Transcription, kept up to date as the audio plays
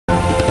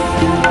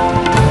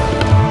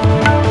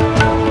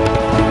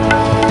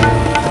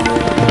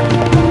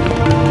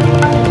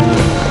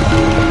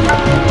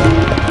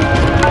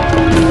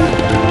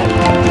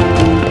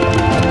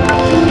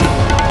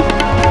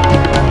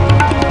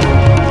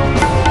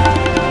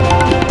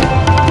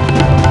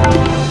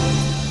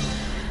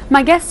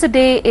My guest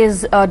today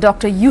is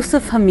Dr.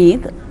 Yusuf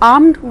Hamied.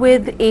 Armed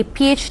with a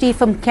PhD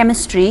from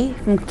chemistry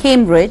from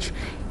Cambridge,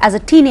 as a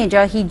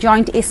teenager he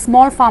joined a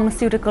small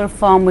pharmaceutical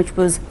firm which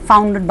was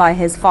founded by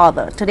his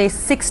father. Today,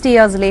 60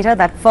 years later,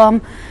 that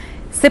firm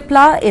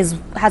Cipla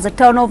has a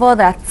turnover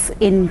that's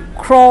in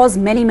crores,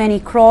 many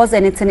crores,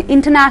 and it's an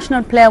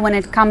international player when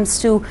it comes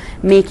to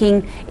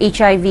making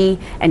HIV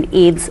and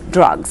AIDS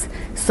drugs.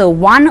 So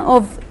one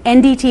of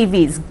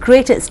NDTV's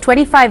greatest,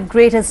 25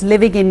 greatest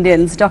living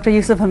Indians, Dr.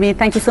 Yusuf Hamied,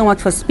 thank you so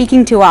much for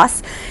speaking to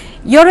us.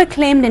 You're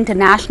acclaimed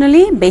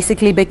internationally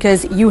basically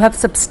because you have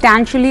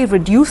substantially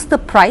reduced the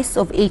price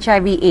of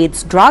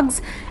HIV/AIDS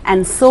drugs,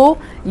 and so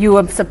you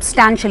have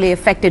substantially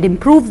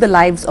improved the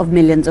lives of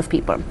millions of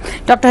people.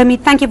 Dr.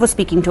 Hamied, thank you for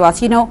speaking to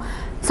us. You know,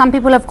 some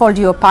people have called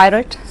you a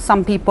pirate,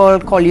 some people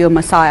call you a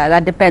messiah.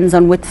 That depends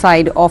on which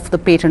side of the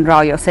patent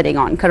row you're sitting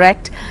on,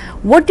 correct?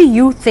 What do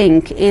you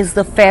think is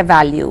the fair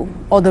value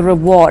or the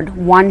reward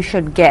one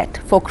should get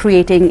for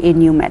creating a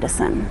new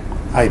medicine?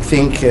 I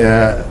think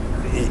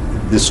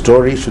the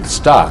story should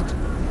start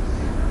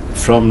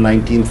from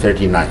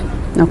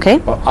 1939. Okay.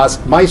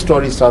 My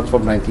story starts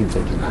from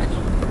 1939.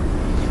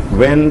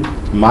 When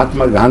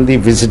Mahatma Gandhi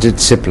visited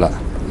Cipla,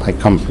 my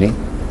company,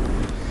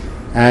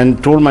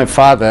 and told my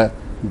father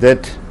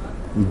that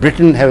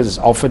Britain has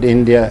offered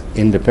India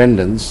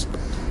independence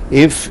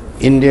if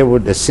India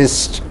would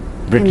assist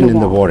Britain in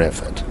the war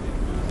effort.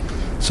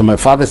 So my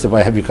father said,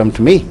 why have you come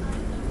to me?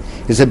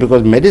 He said,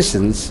 because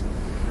medicines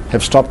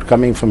have stopped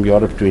coming from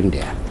Europe to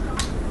India.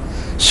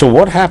 So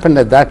what happened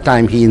at that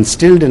time, he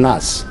instilled in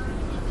us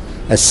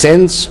a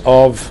sense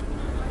of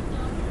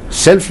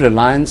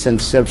self-reliance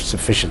and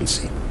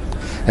self-sufficiency.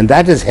 And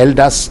that has held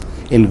us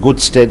in good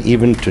stead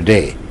even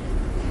today.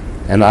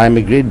 And I'm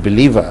a great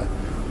believer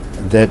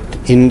that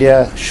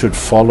India should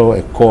follow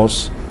a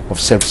course of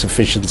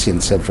self-sufficiency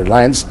and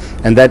self-reliance,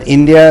 and that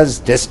India's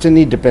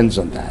destiny depends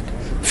on that.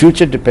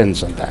 Future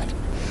depends on that.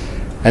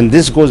 And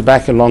this goes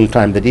back a long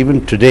time, that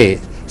even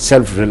today,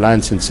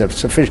 self-reliance and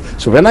self-sufficiency.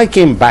 So when I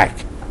came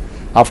back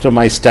after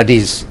my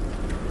studies,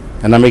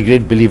 and I'm a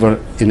great believer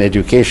in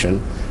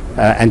education,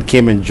 and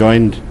came and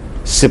joined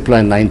Cipla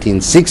in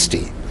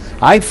 1960,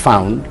 I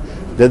found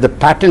that the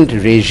patent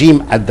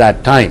regime at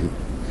that time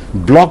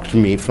blocked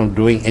me from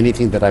doing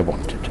anything that I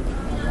wanted.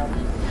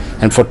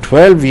 And for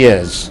 12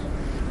 years,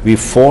 we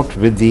fought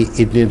with the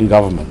Indian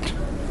government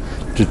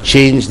to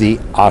change the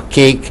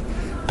archaic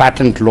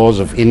patent laws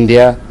of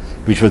India,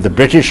 which were the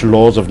British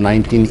laws of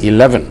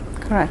 1911.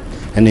 Correct.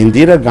 And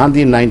Indira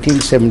Gandhi in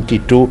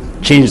 1972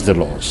 changed the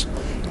laws.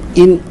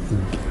 In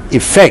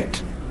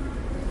effect,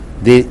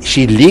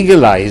 she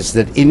legalized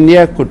that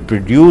India could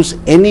produce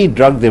any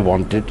drug they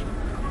wanted.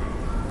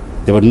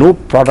 There were no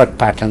product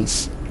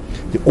patents.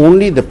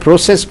 Only the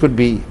process could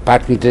be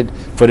patented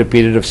for a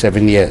period of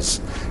 7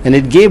 years. And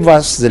it gave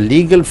us the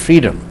legal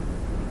freedom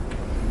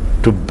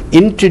to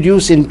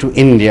introduce into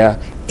India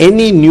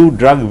any new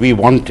drug we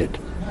wanted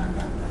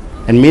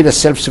and made us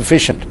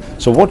self-sufficient.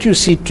 So what you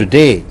see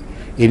today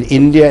in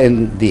India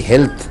in the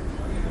health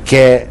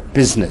care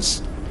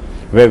business,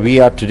 where we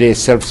are today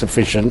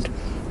self-sufficient,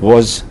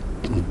 was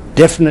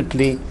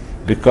definitely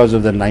because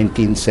of the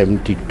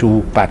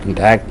 1972 Patent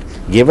Act,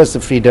 gave us the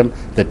freedom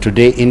that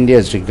today India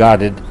is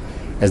regarded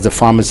as the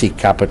pharmacy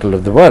capital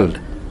of the world.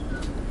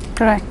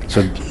 Correct.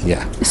 So,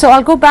 yeah. So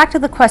I'll go back to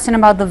the question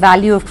about the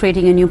value of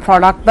creating a new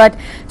product, but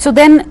so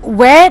then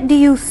where do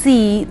you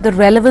see the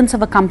relevance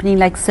of a company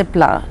like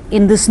Cipla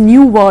in this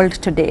new world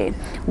today,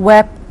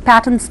 where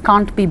patents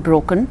can't be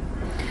broken,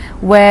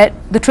 where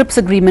the TRIPS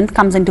agreement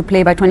comes into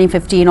play by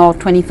 2015 or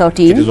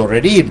 2013? It is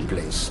already in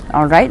place.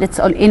 All right, it's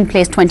in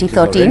place 2013.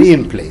 It is already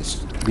in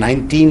place.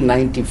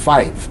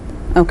 1995.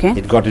 Okay.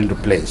 It got into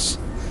place.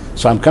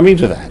 So I'm coming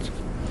to that.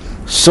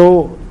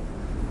 So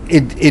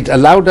it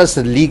allowed us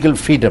the legal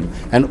freedom,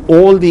 and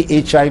all the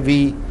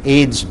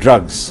HIV/AIDS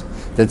drugs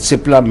that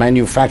Cipla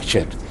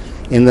manufactured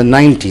in the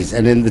 90s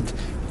and in the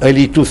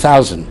early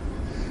 2000s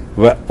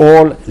were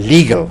all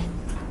legal.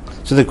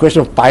 So the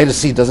question of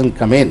piracy doesn't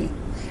come in.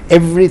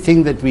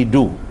 Everything that we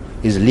do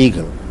is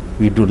legal.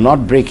 We do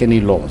not break any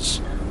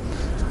laws.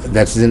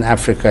 That's in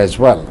Africa as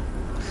well.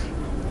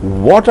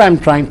 What I'm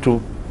trying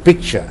to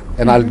picture,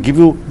 and I'll give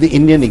you the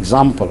Indian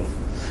example.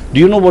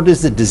 Do you know what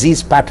is the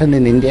disease pattern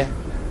in India?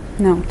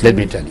 No. Let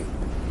me tell you.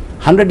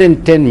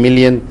 110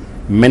 million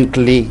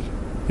mentally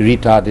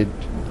retarded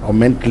or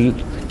mental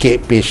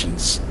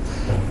patients,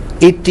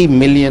 80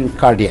 million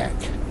cardiac,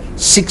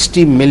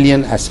 60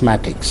 million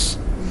asthmatics,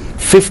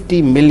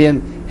 50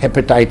 million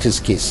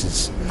hepatitis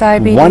cases.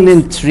 Diabetes. 1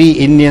 in 3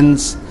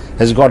 Indians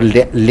has got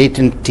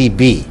latent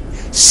TB,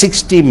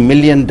 60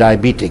 million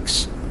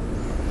diabetics.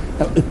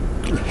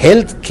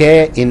 Health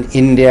care in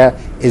India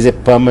is a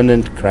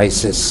permanent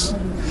crisis,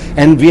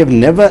 and we have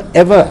never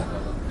ever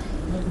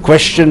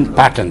questioned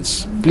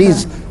patents.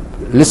 Please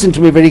listen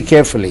to me very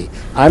carefully.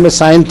 I'm a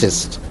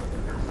scientist.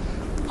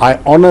 I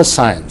honor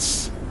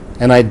science,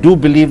 and I do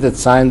believe that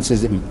science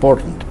is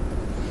important,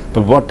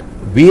 but what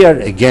we are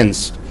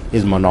against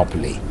is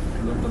monopoly.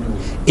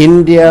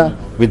 India,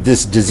 with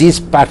this disease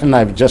pattern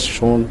I've just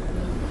shown,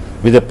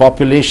 with a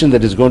population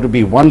that is going to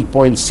be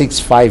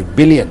 1.65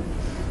 billion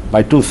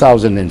by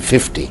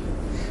 2050,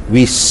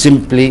 we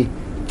simply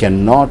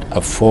cannot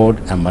afford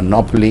a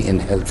monopoly in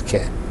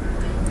healthcare.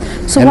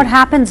 So And what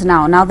happens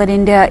now that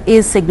India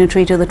is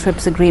signatory to the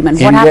TRIPS agreement?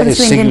 What India happens is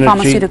to Indian signatory-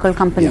 pharmaceutical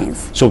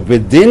companies? Yeah. So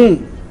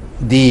within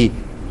the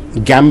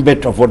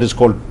gambit of what is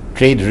called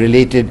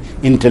trade-related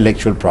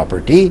intellectual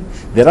property,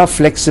 there are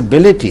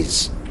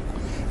flexibilities.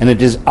 And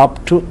it is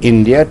up to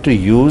India to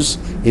use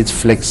its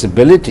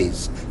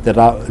flexibilities that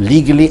are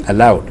legally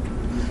allowed.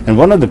 And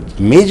one of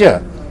the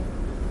major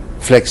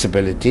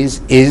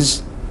flexibilities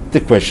is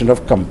the question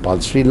of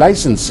compulsory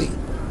licensing.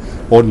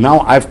 Or now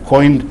I've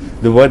coined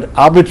the word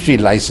arbitrary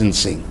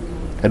licensing.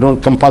 I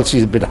don't, compulsory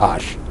is a bit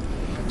harsh.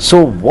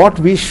 So what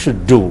we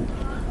should do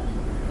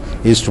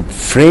is to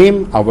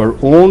frame our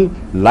own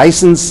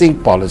licensing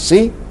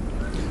policy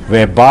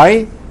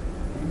whereby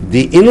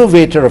the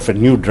innovator of a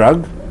new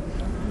drug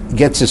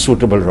gets a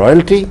suitable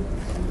royalty,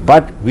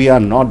 but we are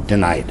not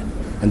denied,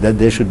 and that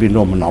there should be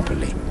no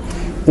monopoly.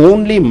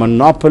 Only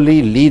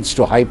monopoly leads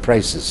to high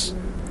prices.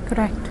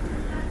 Correct.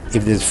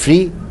 If there's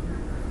free,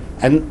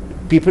 and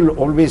people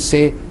always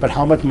say, but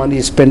how much money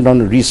is spent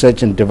on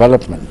research and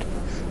development?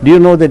 Do you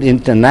know that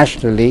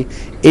internationally,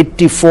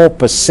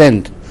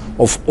 84%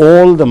 of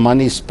all the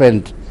money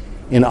spent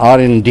in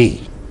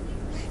R&D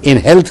in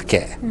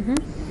healthcare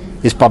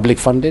is public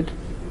funded,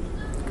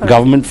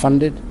 government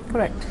funded?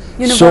 Correct.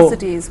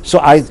 Universities. So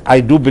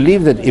I do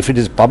believe that if it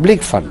is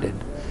public funded,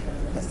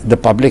 the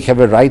public have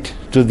a right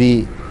to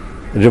the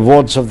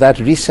rewards of that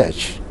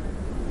research.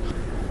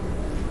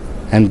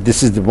 And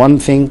this is the one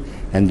thing,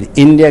 and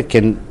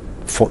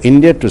for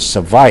India to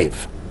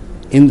survive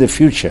in the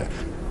future,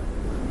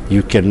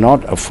 you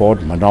cannot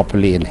afford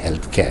monopoly in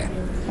healthcare.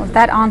 Well,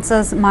 that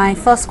answers my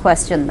first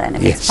question then.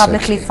 If Yes, it's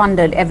publicly okay.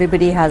 funded,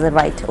 everybody has a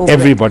right over it.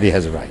 Everybody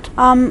has a right.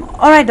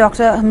 All right,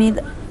 Dr. Hamied.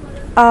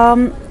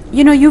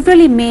 You've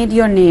really made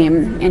your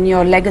name, and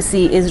your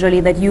legacy is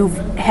really that you've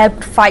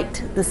helped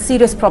fight the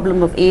serious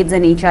problem of AIDS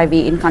and HIV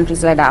in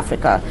countries like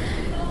Africa.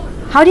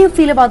 How do you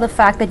feel about the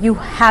fact that you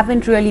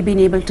haven't really been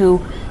able to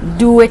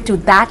do it to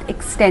that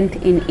extent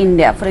in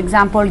India? For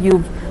example,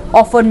 you've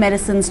offered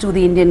medicines to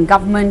the Indian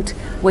government,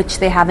 which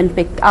they haven't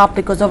picked up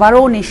because of our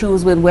own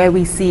issues with where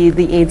we see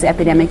the AIDS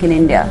epidemic in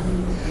India.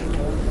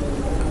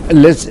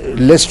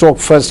 Let's talk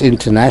first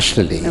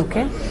internationally.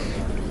 Okay.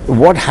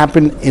 What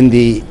happened in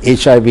the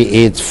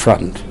HIV/AIDS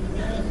front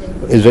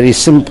is very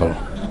simple.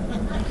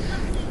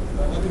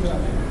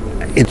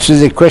 It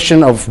is a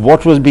question of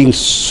what was being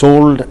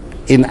sold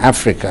in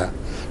Africa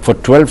for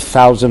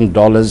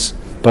 $12,000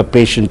 per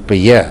patient per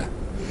year.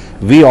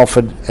 We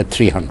offered at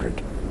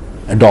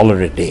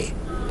 $300 a day,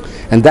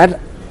 and that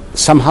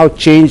somehow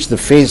changed the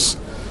face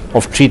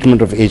of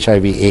treatment of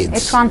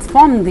HIV/AIDS. It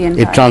transformed the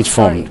entire It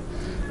transformed. story.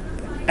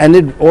 And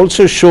it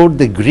also showed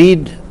the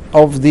greed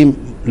of the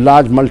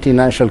large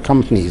multinational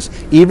companies.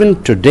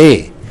 Even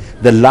today,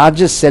 the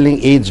largest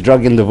selling AIDS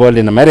drug in the world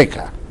in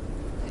America,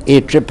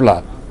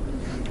 Cipla,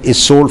 is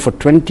sold for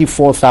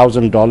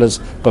 $24,000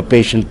 per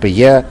patient per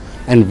year,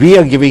 and we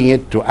are giving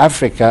it to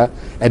Africa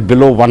at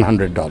below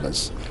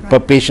 $100 per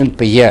patient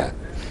per year.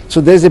 So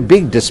there's a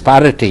big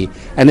disparity,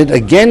 and it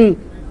again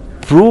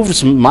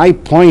proves my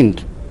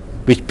point,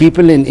 which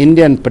people in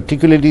India and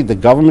particularly the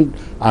government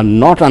are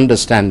not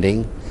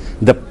understanding,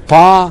 the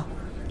power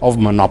of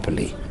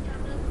monopoly.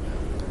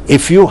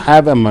 If you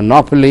have a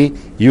monopoly,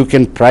 you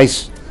can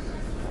price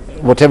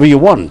whatever you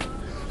want.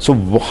 So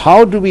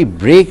how do we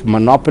break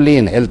monopoly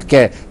in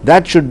healthcare?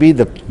 That should be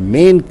the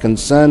main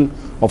concern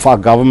of our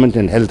government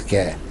in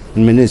healthcare,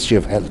 in Ministry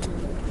of Health.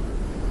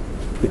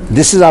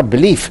 This is our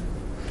belief,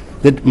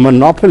 that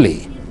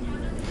monopoly.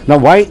 Now,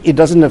 why it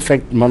doesn't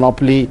affect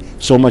monopoly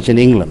so much in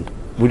England?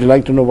 Would you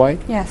like to know why?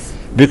 Yes.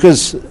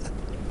 Because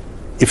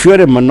if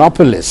you're a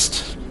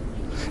monopolist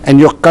and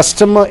your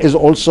customer is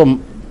also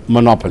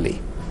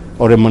monopoly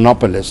or a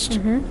monopolist,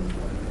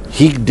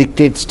 he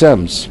dictates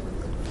terms.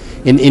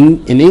 In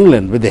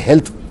England, with the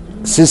health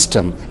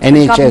system,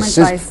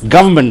 NHS,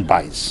 government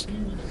buys.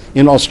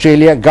 In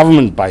Australia,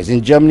 government buys.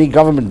 In Germany,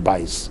 government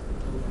buys.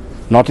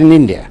 Not in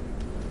India.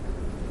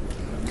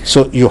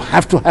 So you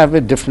have to have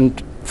a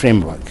different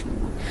framework.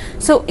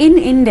 So in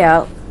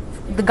India,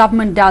 the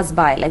government does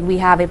buy, like we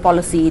have a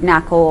policy,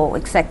 NACO,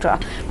 etc.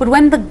 But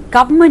when the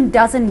government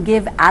doesn't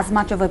give as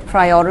much of a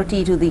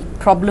priority to the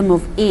problem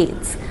of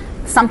AIDS,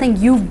 something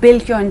you've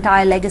built your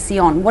entire legacy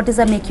on, what does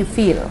that make you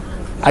feel?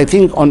 I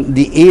think on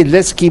the AIDS,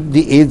 let's keep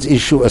the AIDS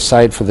issue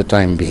aside for the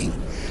time being.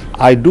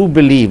 I do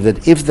believe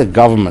that if the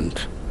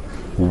government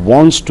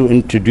wants to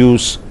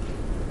introduce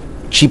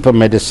cheaper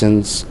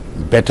medicines,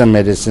 better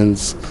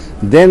medicines,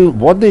 then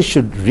what they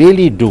should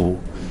really do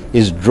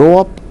is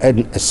draw up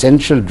an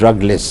essential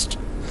drug list.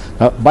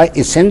 Now, by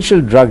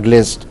essential drug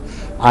list,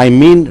 I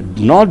mean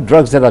not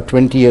drugs that are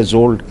 20 years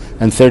old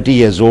and 30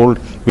 years old,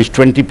 which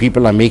 20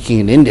 people are making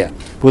in India,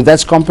 because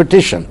that's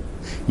competition.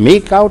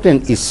 Make out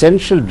an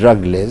essential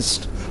drug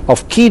list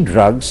of key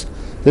drugs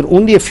that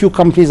only a few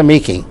companies are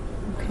making.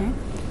 Okay.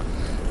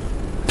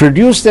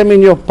 Produce them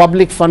in your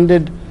public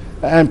funded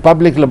and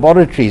public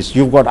laboratories.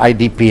 You've got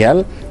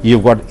IDPL,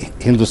 you've got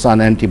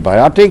Hindustan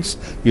Antibiotics,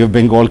 you've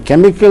Bengal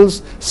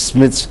Chemicals,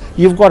 Smiths.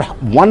 You've got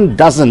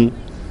 12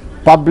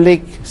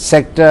 public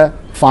sector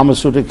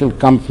pharmaceutical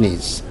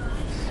companies.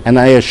 And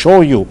I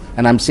assure you,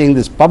 and I'm saying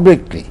this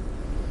publicly,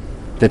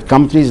 that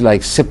companies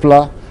like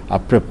Cipla are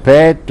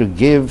prepared to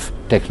give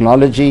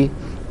technology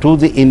to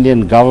the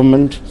Indian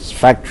government's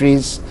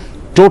factories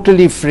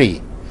totally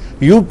free.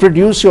 You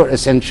produce your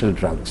essential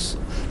drugs.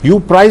 You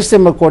price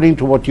them according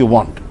to what you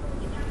want.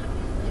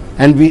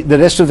 And the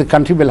rest of the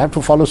country will have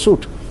to follow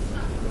suit.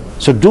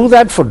 So do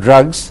that for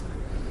drugs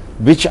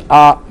which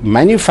are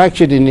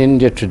manufactured in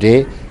India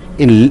today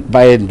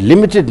by a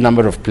limited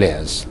number of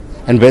players,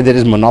 and where there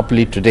is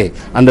monopoly today.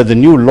 Under the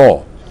new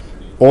law,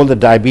 all the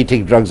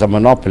diabetic drugs are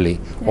monopoly,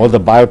 all the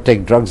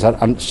biotech drugs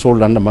are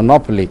sold under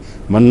monopoly.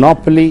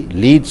 Monopoly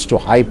leads to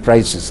high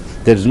prices.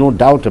 There is no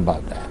doubt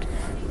about that.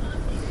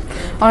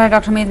 All right,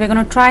 Dr. Hamied, we're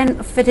going to try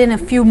and fit in a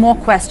few more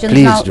questions.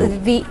 Please now,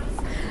 do.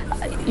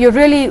 You're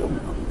really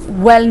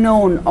well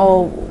known,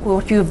 or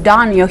what you've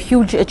done, your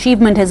huge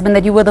achievement has been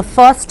that you were the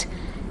first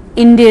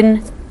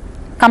Indian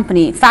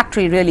company,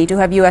 factory really, to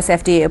have US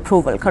FDA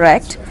approval,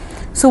 correct?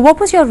 So what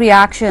was your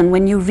reaction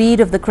when you read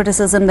of the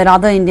criticism that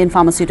other Indian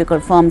pharmaceutical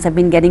firms have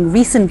been getting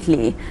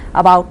recently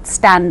about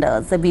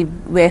standards, that we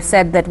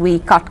said that we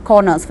cut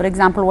corners? For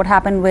example, what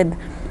happened with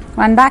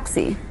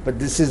Ranbaxy? But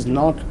this is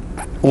not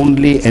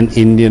only an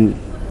Indian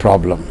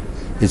problem.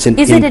 It's an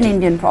Is it an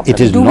Indian problem? It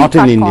is not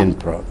an Indian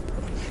problem.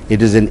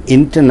 It is an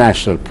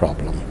international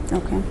problem.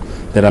 Okay.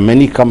 There are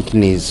many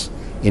companies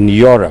in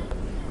Europe,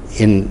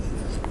 in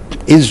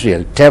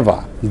Israel,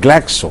 Teva,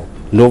 Glaxo,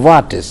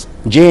 Novartis,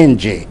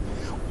 J&J,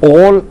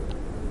 all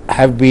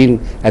have been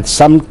at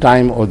some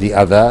time or the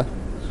other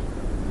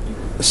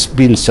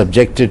been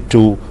subjected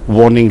to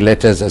warning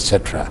letters,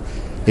 etc.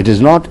 It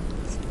is not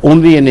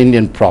only an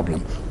Indian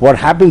problem. What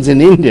happens in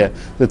India,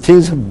 the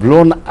things have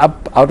blown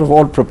up out of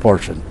all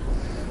proportion.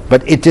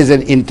 But it is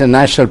an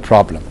international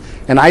problem.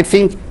 And I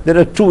think there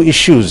are two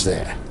issues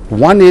there.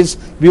 One is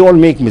we all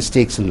make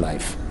mistakes in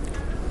life.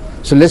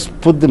 So let's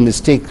put the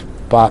mistake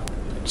part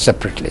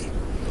separately.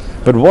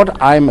 But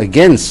what I'm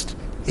against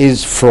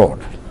is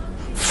fraud.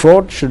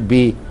 Fraud should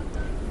be,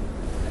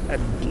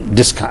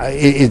 it's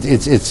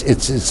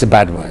a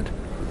bad word.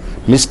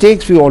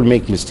 Mistakes, we all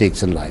make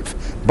mistakes in life.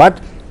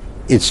 But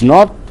it's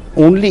not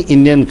only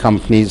Indian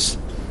companies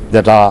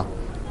that are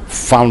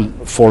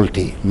found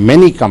faulty,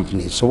 many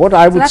companies. So what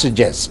I would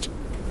suggest,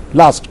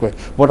 last question,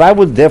 what I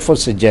would therefore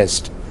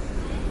suggest,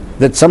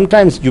 that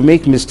sometimes you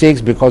make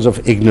mistakes because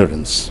of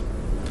ignorance.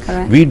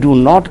 Correct. We do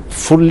not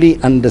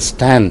fully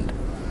understand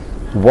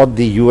what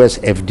the US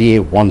FDA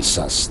wants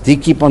us. They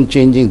keep on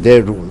changing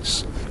their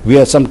rules. We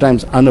are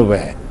sometimes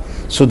unaware.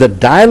 So the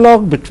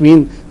dialogue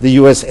between the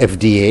US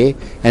FDA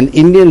and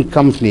Indian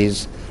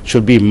companies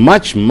should be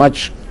much,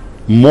 much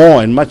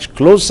more and much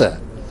closer,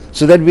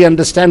 so that we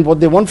understand what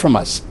they want from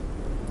us.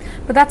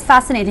 But that's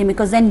fascinating,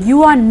 because then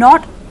you are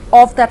not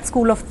of that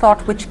school of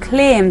thought which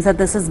claims that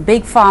this is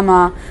big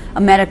pharma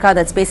America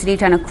that's basically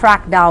trying to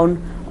crack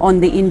down on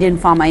the Indian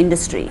pharma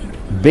industry.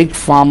 Big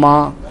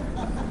pharma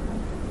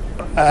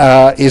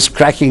is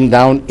cracking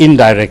down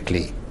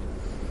indirectly.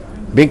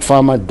 Big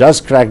pharma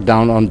does crack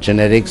down on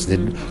generics.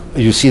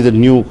 You see the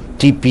new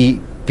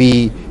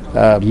TPP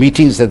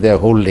meetings that they're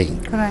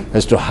holding. Correct.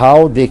 As to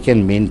how they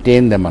can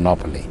maintain their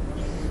monopoly.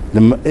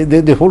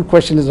 The whole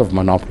question is of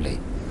monopoly.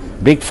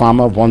 Big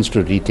pharma wants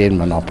to retain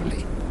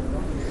monopoly.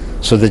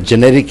 So the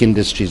generic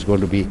industry is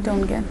going to be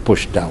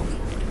pushed down.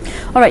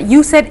 All right,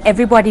 you said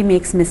everybody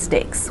makes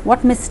mistakes.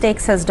 What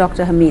mistakes has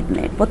Dr. Hamied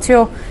made? What's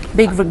your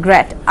big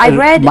regret?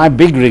 My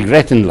big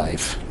regret in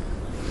life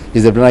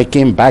is that when I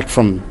came back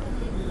from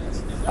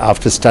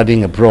after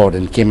studying abroad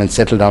and came and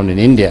settled down in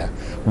India,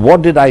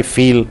 what did I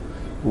feel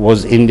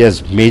was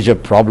India's major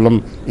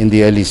problem in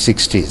the early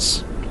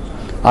 60s?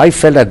 I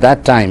felt at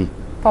that time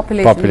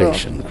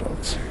population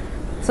growth.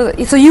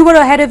 So you were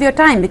ahead of your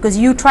time, because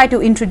you tried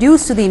to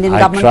introduce to the Indian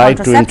government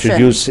contraception. I tried to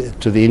introduce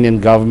to the Indian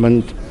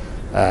government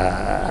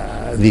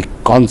the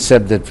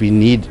concept that we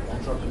need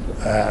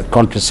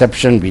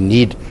contraception, we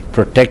need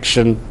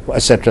protection,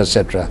 etc.,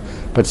 etc.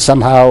 But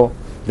somehow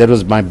that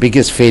was my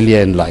biggest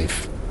failure in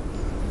life.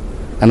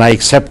 And I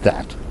accept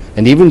that.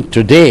 And even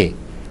today,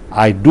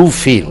 I do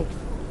feel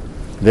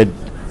that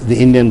the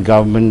Indian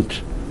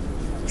government,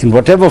 in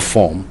whatever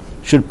form,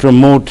 should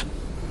promote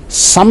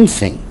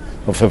something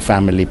of a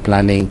family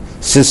planning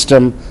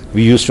system.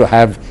 We used to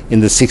have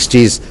in the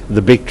 60s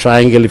the big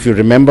triangle. If you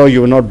remember,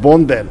 you were not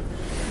born then.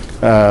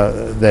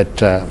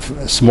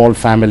 Small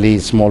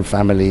families.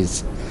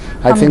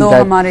 I think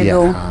that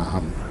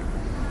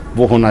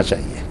wo hona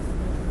chahiye.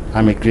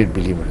 I'm a great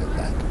believer in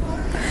that.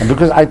 And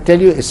because I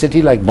tell you, a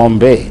city like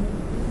Bombay,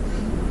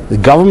 the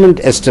government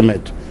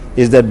estimate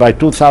is that by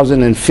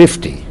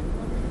 2050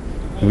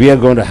 we are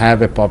going to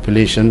have a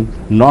population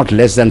not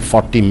less than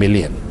 40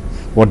 million.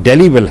 What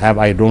Delhi will have,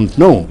 I don't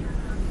know.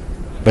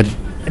 But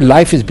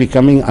life is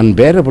becoming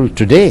unbearable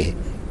today.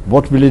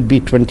 What will it be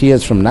 20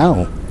 years from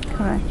now?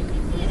 Correct.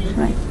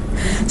 Right.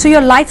 So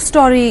your life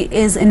story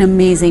is an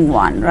amazing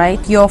one, right?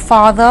 Your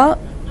father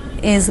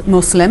is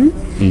Muslim.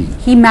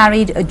 He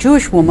married a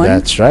Jewish woman.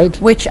 That's right.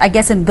 Which I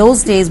guess in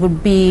those days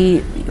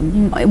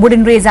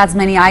wouldn't raise as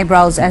many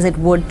eyebrows as it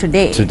would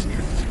today.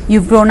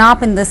 You've grown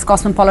up in this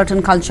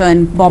cosmopolitan culture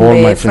in Bombay.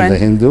 All my friends are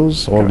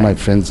Hindus. All my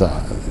friends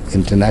are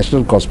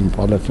international,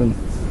 cosmopolitan.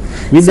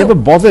 We never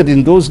bothered.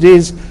 In those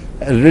days,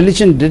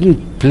 religion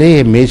didn't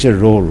play a major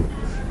role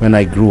when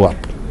I grew up.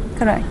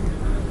 Correct.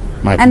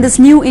 And this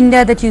new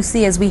India that you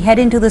see as we head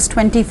into this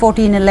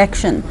 2014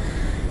 election.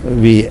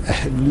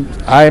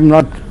 I am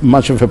not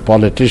much of a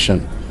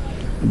politician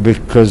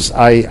because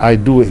I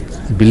do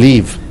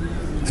believe,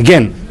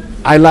 again,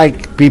 I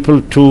like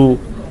people to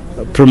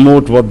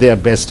promote what they are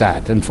best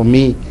at, and for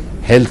me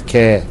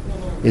healthcare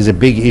is a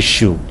big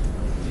issue,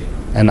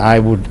 and I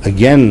would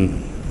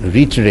again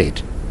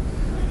reiterate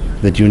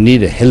that you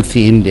need a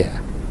healthy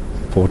India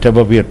for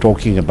whatever we are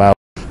talking about.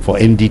 For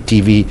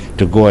NDTV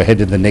to go ahead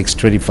in the next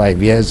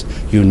 25 years,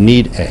 you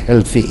need a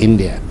healthy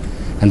India,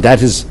 and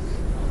that is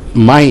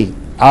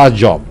our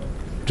job,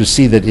 to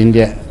see that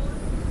India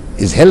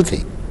is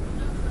healthy.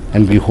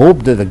 And we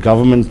hope that the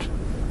government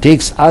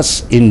takes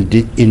us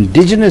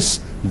indigenous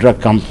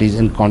drug companies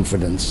in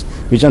confidence,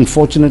 which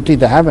unfortunately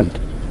they haven't.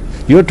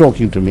 You're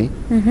talking to me,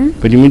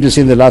 but you mean to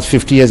say in the last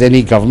 50 years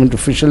any government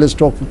official has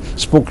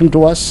spoken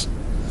to us?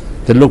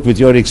 That look, with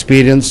your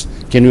experience,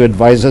 can you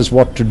advise us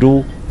what to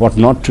do, what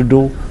not to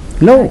do?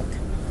 No.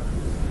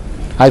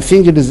 I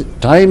think it is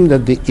time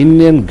that the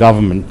Indian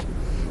government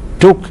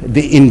took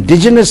the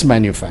indigenous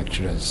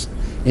manufacturers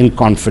in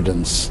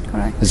confidence.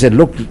 Correct. They said,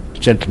 look,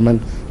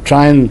 gentlemen,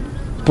 try and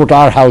put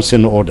our house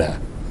in order.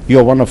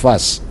 You're one of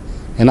us.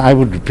 And I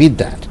would repeat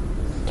that.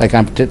 Like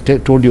I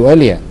told you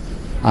earlier,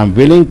 I'm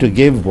willing to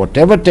give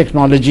whatever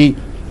technology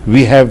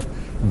we have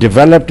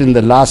developed in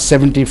the last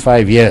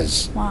 75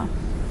 years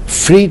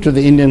free to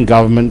the Indian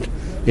government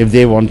if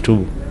they want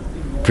to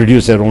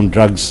produce their own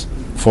drugs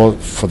for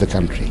the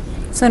country.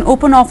 So an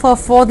open offer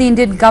for the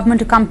Indian government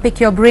to come pick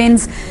your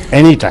brains.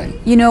 Anytime.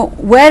 You know,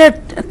 we're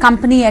a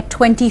company at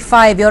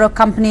 25, you're a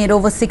company at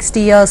over 60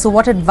 years. So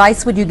what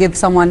advice would you give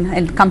someone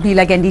at a company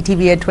like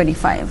NDTV at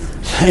 25?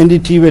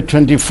 NDTV at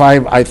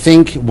 25, I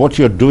think what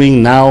you're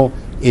doing now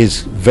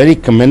is very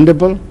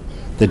commendable,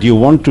 that you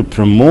want to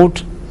promote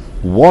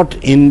what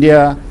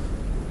India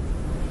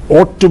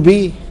ought to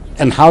be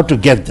and how to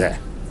get there.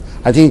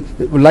 I think,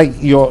 like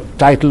your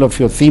title of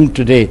your theme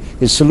today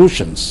is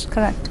solutions.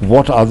 Correct.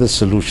 What are the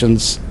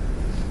solutions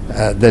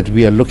that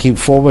we are looking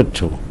forward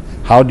to?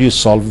 How do you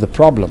solve the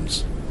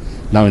problems?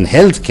 Now in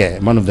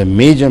healthcare, one of the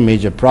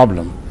major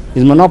problem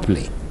is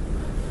monopoly.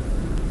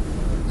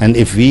 And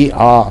if we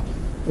are,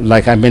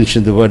 like I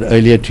mentioned the word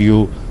earlier to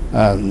you,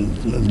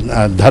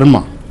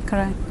 dharma.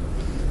 Correct.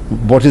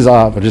 What is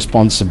our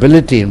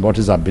responsibility and what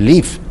is our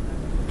belief?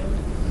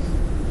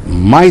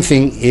 My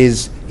thing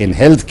is, in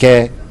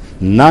healthcare,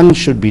 none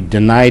should be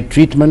denied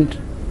treatment,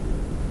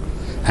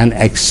 and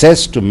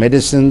access to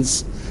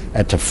medicines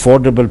at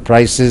affordable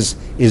prices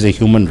is a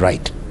human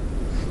right.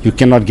 You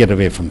cannot get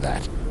away from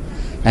that.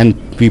 And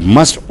we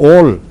must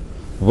all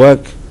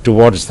work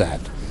towards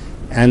that.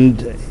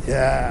 And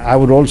I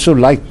would also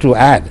like to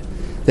add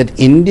that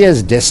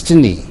India's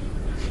destiny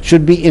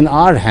should be in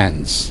our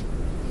hands.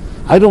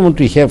 I don't want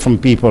to hear from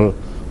people,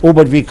 oh,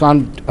 but we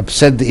can't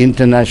upset the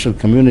international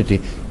community.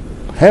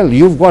 Hell,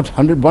 you've got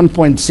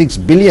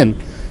 1.6 billion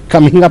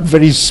coming up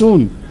very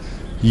soon.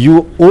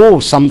 You owe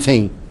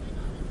something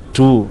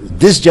to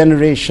this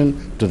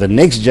generation, to the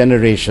next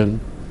generation,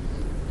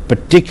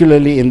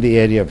 particularly in the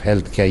area of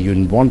healthcare.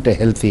 You want a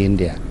healthy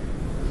India.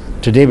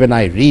 Today when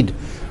I read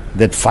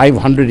that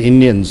 500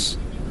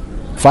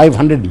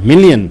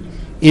 million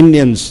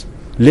Indians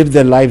live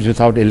their lives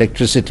without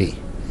electricity,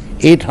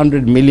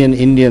 800 million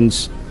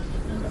Indians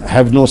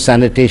have no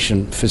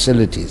sanitation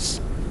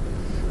facilities.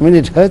 I mean,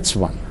 it hurts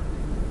one.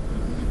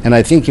 And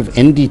I think if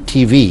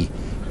NDTV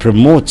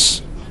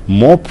promotes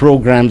more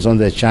programs on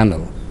their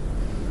channel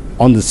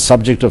on the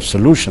subject of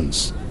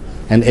solutions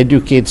and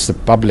educates the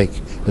public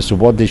as to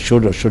what they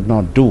should or should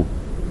not do,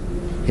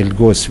 it'll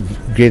go a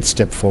great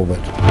step forward.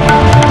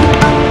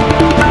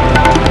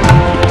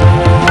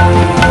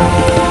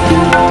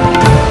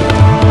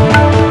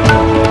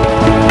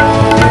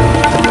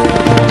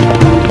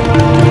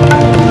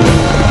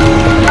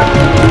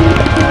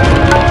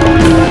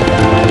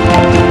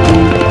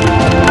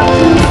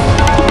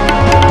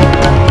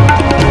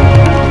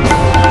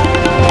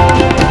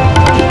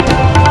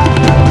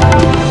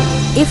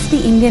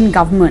 Indian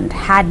government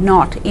had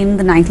not in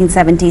the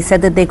 1970s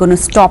said that they're going to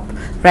stop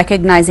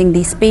recognizing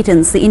these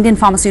patents, the Indian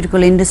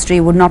pharmaceutical industry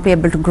would not be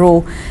able to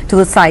grow to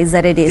the size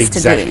that it is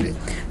today.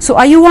 So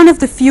are you one of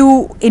the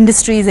few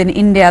industries in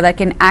India that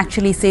can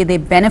actually say they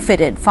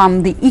benefited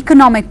from the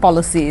economic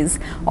policies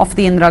of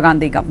the Indira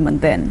Gandhi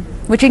government then,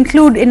 which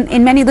include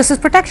in many, this is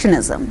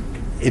protectionism?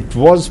 It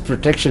was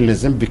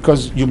protectionism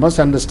because you must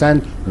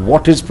understand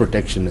what is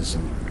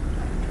protectionism,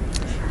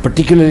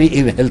 particularly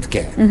in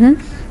healthcare.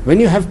 When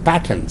you have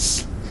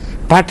patents,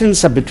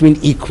 patents are between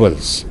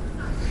equals.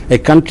 A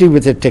country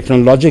with a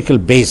technological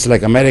base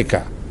like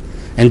America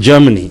and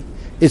Germany,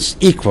 it's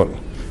equal.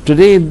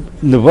 Today in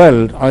the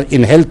world,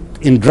 in health,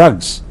 in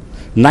drugs,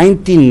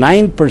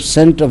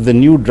 99% of the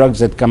new drugs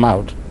that come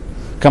out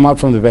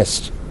from the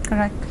West.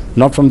 Correct.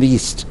 Not from the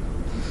East.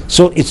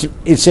 So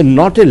it's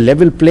not a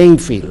level playing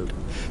field.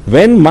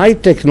 When my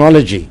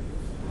technology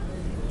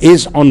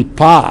is on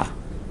par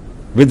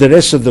with the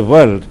rest of the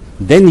world,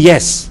 then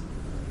yes.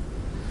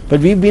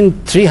 But we've been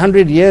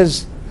 300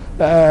 years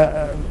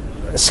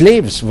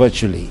slaves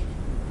virtually.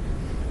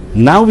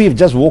 Now we've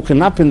just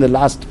woken up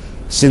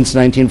since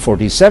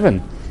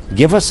 1947.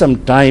 Give us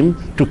some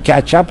time to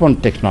catch up on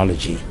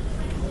technology.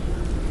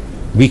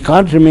 We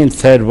can't remain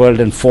third world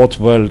and fourth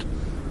world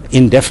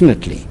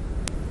indefinitely.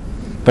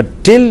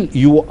 But till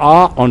you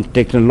are on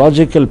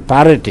technological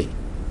parity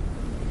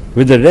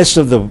with the rest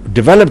of the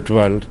developed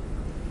world,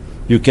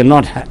 you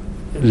cannot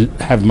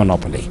have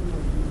monopoly.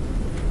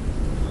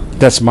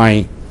 That's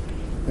my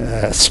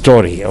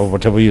story, or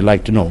whatever you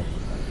like to know.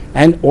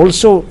 And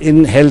also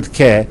in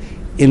healthcare,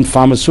 in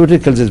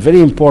pharmaceuticals, it's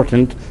very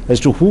important as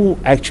to who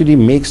actually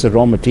makes the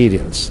raw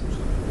materials.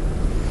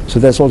 So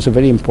that's also a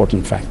very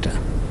important factor.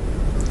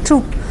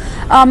 True.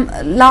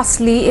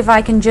 Lastly, if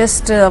I can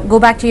just go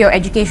back to your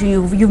education,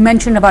 you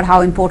mentioned about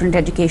how important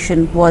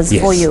education was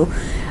for you.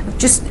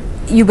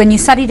 When you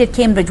studied at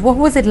Cambridge, what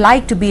was it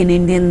like to be an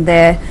Indian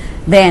there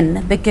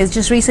then? Because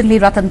just recently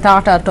Ratan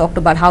Tata talked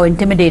about how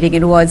intimidating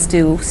it was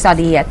to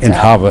study at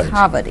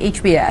Harvard,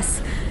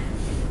 HBS.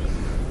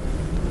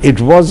 It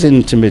was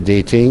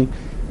intimidating,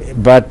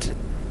 but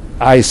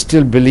I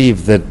still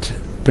believe that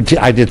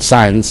I did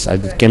science, I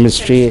did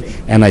chemistry,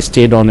 and I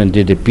stayed on and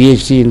did a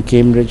PhD in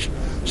Cambridge.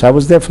 So I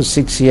was there for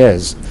 6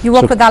 years. You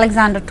worked with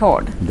Alexander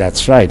Todd.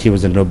 That's right. He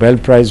was a Nobel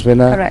Prize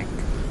winner. Correct.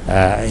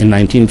 In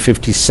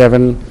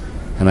 1957,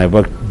 and I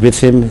worked with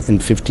him in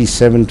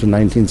 57 to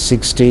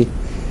 1960.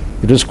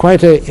 It was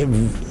quite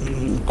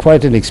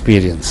an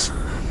experience.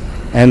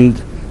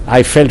 And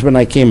I felt when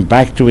I came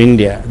back to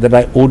India that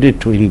I owed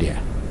it to India.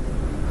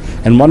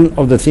 And one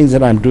of the things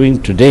that I'm doing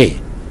today,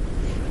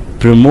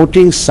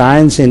 promoting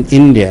science in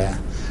India,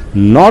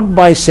 not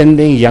by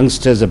sending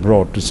youngsters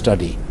abroad to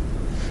study.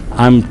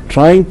 I'm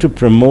trying to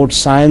promote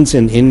science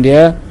in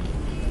India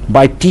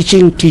by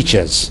teaching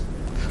teachers.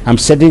 I'm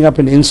setting up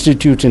an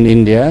institute in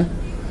India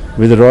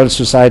with the Royal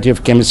Society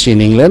of Chemistry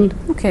in England.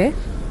 Okay.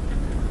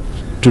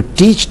 To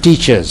teach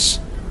teachers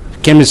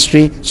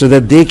chemistry so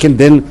that they can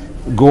then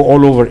go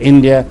all over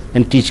India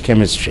and teach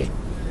chemistry.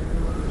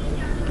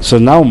 So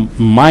now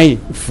my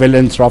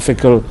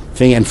philanthropical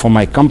thing, and for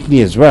my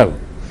company as well,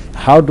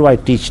 how do I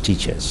teach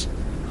teachers?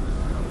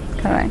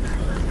 Correct.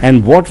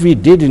 And what we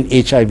did in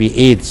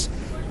HIV/AIDS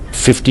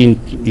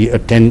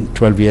 10,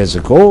 12 years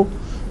ago,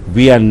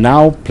 we are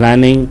now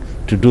planning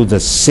to do the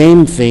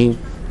same thing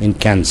in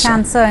cancer.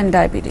 Cancer and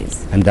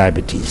diabetes. And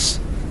diabetes.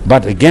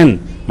 But again,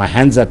 my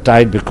hands are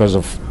tied because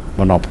of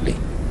monopoly.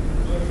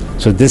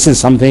 So this is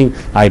something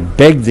I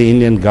beg the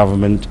Indian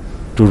government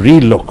to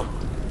relook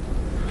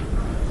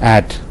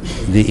at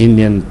the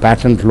Indian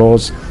patent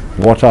laws.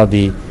 What are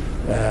the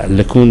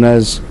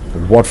lacunas,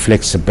 what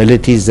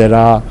flexibilities there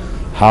are,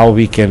 how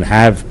we can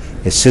have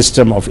a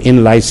system of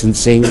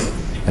in-licensing,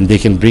 and they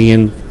can bring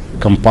in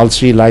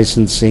compulsory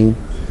licensing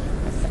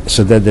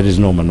so that there is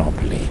no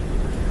monopoly.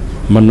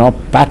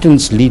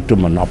 Patents lead to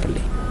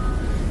monopoly,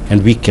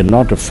 and we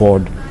cannot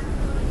afford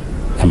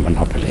a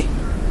monopoly.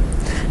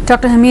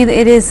 Dr. Hamied,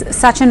 it is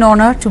such an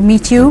honor to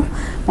meet you,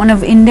 one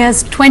of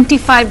India's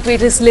 25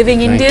 greatest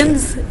living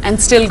Indians, and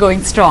still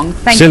going strong.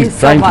 Thank you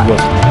so much.